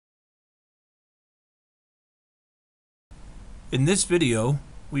In this video,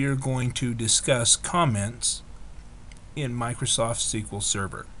 we are going to discuss comments in Microsoft SQL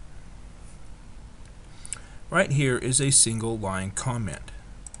Server. Right here is a single line comment.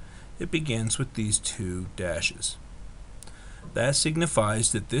 It begins with these two dashes. That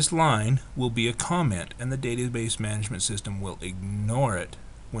signifies that this line will be a comment and the database management system will ignore it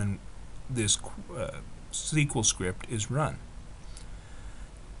when this SQL script is run.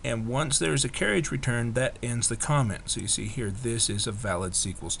 And once there is a carriage returned, that ends the comment. So you see here, this is a valid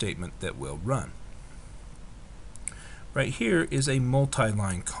SQL statement that will run. Right here is a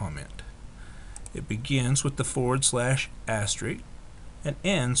multi-line comment. It begins with the /* and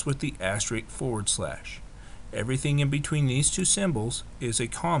ends with the */. Everything in between these two symbols is a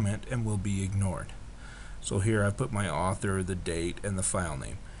comment and will be ignored. So here I put my author, the date, and the file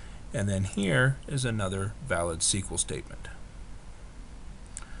name. And then here is another valid SQL statement.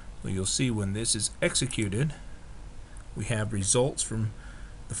 So you'll see when this is executed, we have results from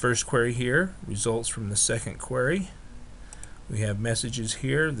the first query here, results from the second query. We have messages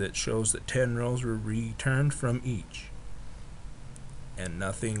here that shows that 10 rows were returned from each, and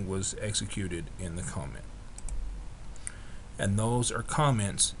nothing was executed in the comment. And those are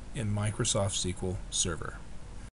comments in Microsoft SQL Server.